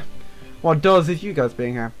matter. What does is you guys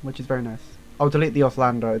being here, which is very nice. I'll delete the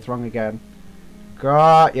Oslander, it's wrong again.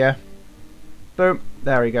 Got ya. Boom,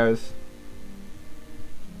 there he goes.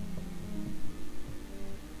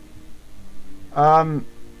 What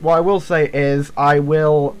I will say is, I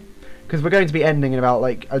will, because we're going to be ending in about,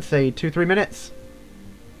 like, I'd say 2-3 minutes.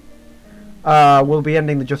 We'll be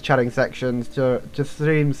ending the just chatting sections. Just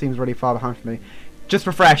stream seems really far behind for me. Just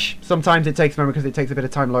refresh. Sometimes it takes a moment because it takes a bit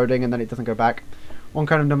of time loading and then it doesn't go back. One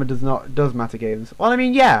kind of number does matter, games. Well, I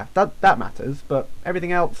mean, yeah, that matters, but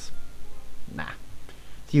everything else, nah.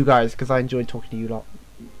 It's you guys, because I enjoyed talking to you lot.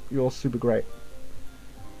 You're super great.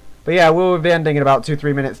 But yeah, we'll be ending in about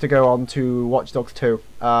 2-3 minutes to go on to Watch Dogs 2.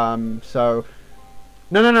 So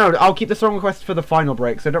no, I'll keep the song requests for the final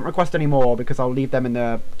break. So don't request any more because I'll leave them in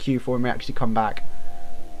the queue for when we actually come back.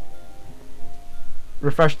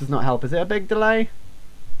 Refresh does not help. Is it a big delay?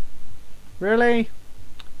 Really?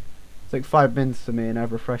 It's like 5 minutes for me and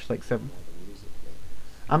I've refreshed like 7.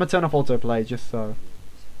 I'm gonna turn off autoplay just so.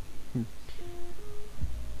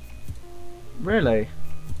 Really?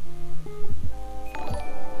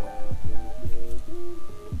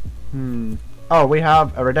 Oh, we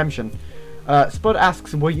have a redemption. Spud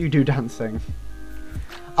asks, will you do dancing?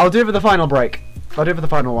 I'll do it for the final break. I'll do it for the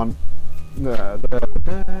final one.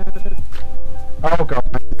 Oh god,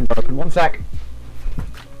 I'm broken. 1 sec.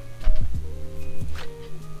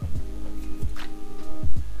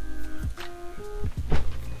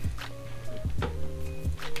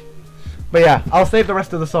 But yeah, I'll save the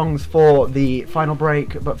rest of the songs for the final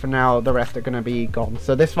break, but for now the rest are going to be gone.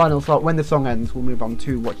 So this final slot, when the song ends, we'll move on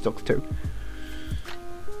to Watch Dogs 2.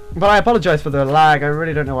 But I apologise for the lag, I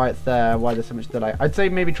really don't know why it's there, why there's so much delay. I'd say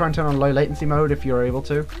maybe try and turn on low latency mode if you're able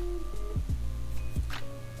to.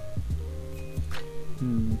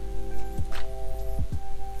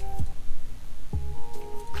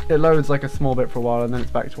 It loads like a small bit for a while and then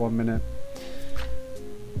it's back to 1 minute.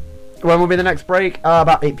 When will be the next break?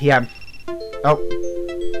 About 8 PM. Oh.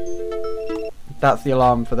 That's the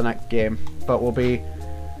alarm for the next game. But we'll be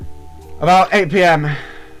about 8 PM.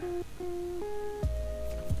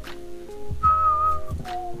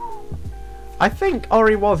 I think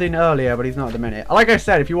Ori was in earlier, but he's not at the minute. Like I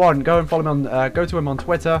said, if you want, go and follow him on, go to him on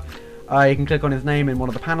Twitter. You can click on his name in one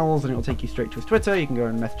of the panels and it will take you straight to his Twitter. You can go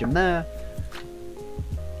and message him there.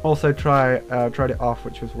 Also tried it off,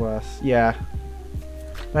 which was worse. Yeah.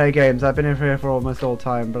 Hey games, I've been in here for almost all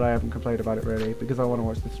time, but I haven't complained about it really, because I want to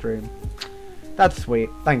watch the stream. That's sweet,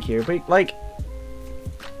 thank you. But like,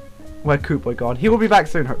 where'd Coop Boy gone? He will be back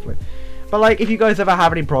soon, hopefully. But like, if you guys ever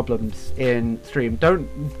have any problems in stream,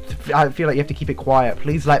 I feel like you have to keep it quiet.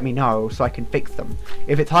 Please let me know so I can fix them.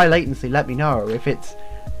 If it's high latency, let me know. If it's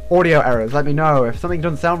audio errors, let me know. If something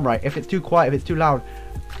doesn't sound right, if it's too quiet, if it's too loud.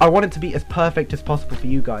 I want it to be as perfect as possible for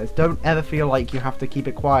you guys. Don't ever feel like you have to keep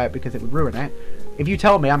it quiet because it would ruin it. If you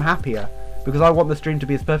tell me, I'm happier, because I want the stream to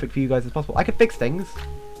be as perfect for you guys as possible. I can fix things,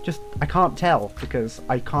 just I can't tell because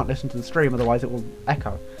I can't listen to the stream, otherwise it will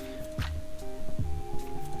echo.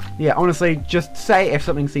 Yeah, honestly, just say if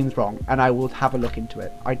something seems wrong and I will have a look into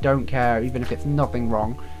it. I don't care even if it's nothing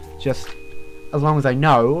wrong, just as long as I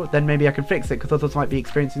know, then maybe I can fix it because others might be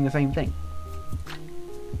experiencing the same thing.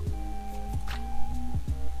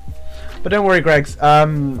 But don't worry, Gregs.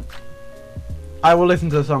 I will listen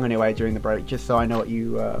to the song anyway during the break, just so I know what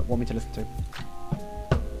you want me to listen to.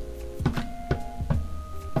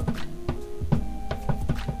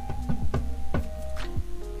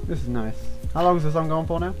 This is nice. How long is the song going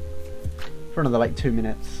for now? For another like 2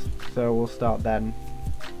 minutes. So we'll start then.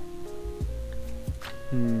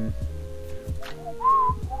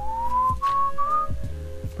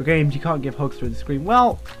 For games, you can't give hugs through the screen.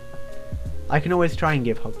 Well, I can always try and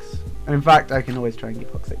give hugs. And in fact, I can always try and give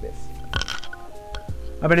hugs like this.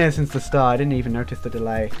 I've been here since the start. I didn't even notice the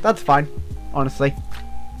delay. That's fine, honestly.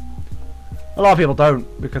 A lot of people don't,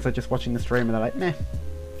 because they're just watching the stream and they're like, meh.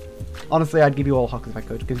 Honestly, I'd give you all hugs if I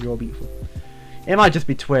could, because you're all beautiful. It might just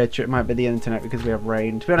be Twitch, or it might be the internet because we have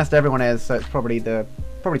rain. To be honest, everyone is, so it's probably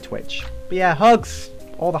Twitch. But yeah, hugs.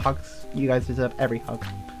 All the hugs. You guys deserve every hug.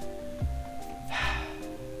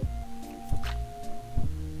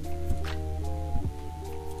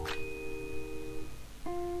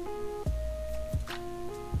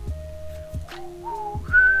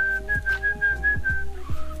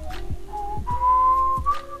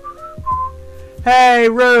 Hey,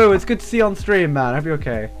 Rue! It's good to see you on stream, man. I hope you're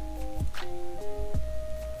okay.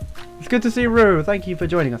 It's good to see Rue. Thank you for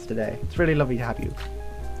joining us today. It's really lovely to have you.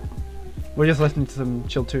 We're just listening to some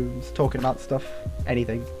chill tunes, talking about stuff,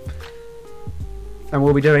 anything. And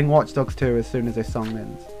we'll be doing Watch Dogs 2 as soon as this song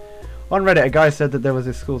ends. On Reddit, a guy said that there was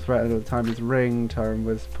this school threat and at the time his ringtone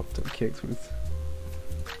was popped up kicks with...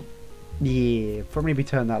 Yeah, probably be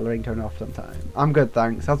turn that ringtone off sometime. I'm good,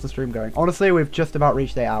 thanks. How's the stream going? Honestly, we've just about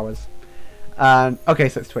reached 8 hours. And okay,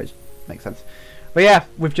 so it's Twitch. Makes sense. But yeah,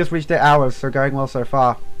 we've just reached 8 hours, so going well so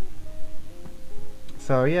far.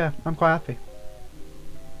 So yeah, I'm quite happy.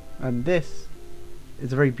 And this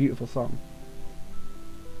is a very beautiful song.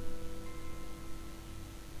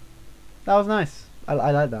 That was nice. I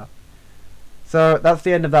like that. So that's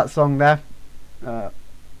the end of that song there.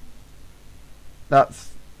 That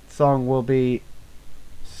song will be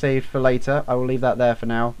saved for later. I will leave that there for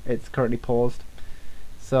now. It's currently paused.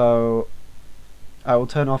 So I will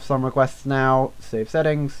turn off song requests now. Save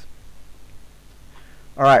settings.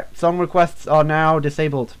 Alright, song requests are now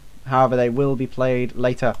disabled. However, they will be played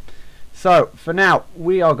later. So, for now,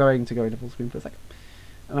 we are going to go into full screen for a second.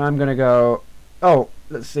 And I'm going to go... Oh,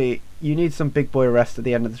 let's see. You need some big boy rest at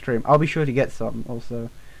the end of the stream. I'll be sure to get some also.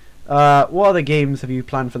 What other games have you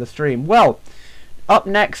planned for the stream? Well, up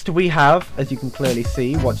next we have, as you can clearly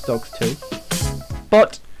see, Watch Dogs 2.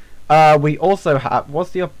 But we also have...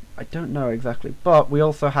 What's the... I don't know exactly. But we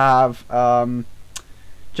also have...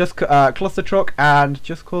 Just Cluster Truck and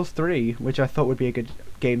Just Cause 3, which I thought would be a good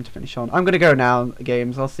game to finish on. I'm going to go now,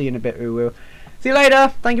 games. I'll see you in a bit, Uwu. See you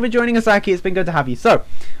later. Thank you for joining us, Aki. It's been good to have you. So,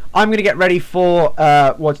 I'm going to get ready for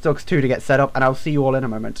Watch Dogs 2 to get set up, and I'll see you all in a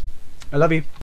moment. I love you.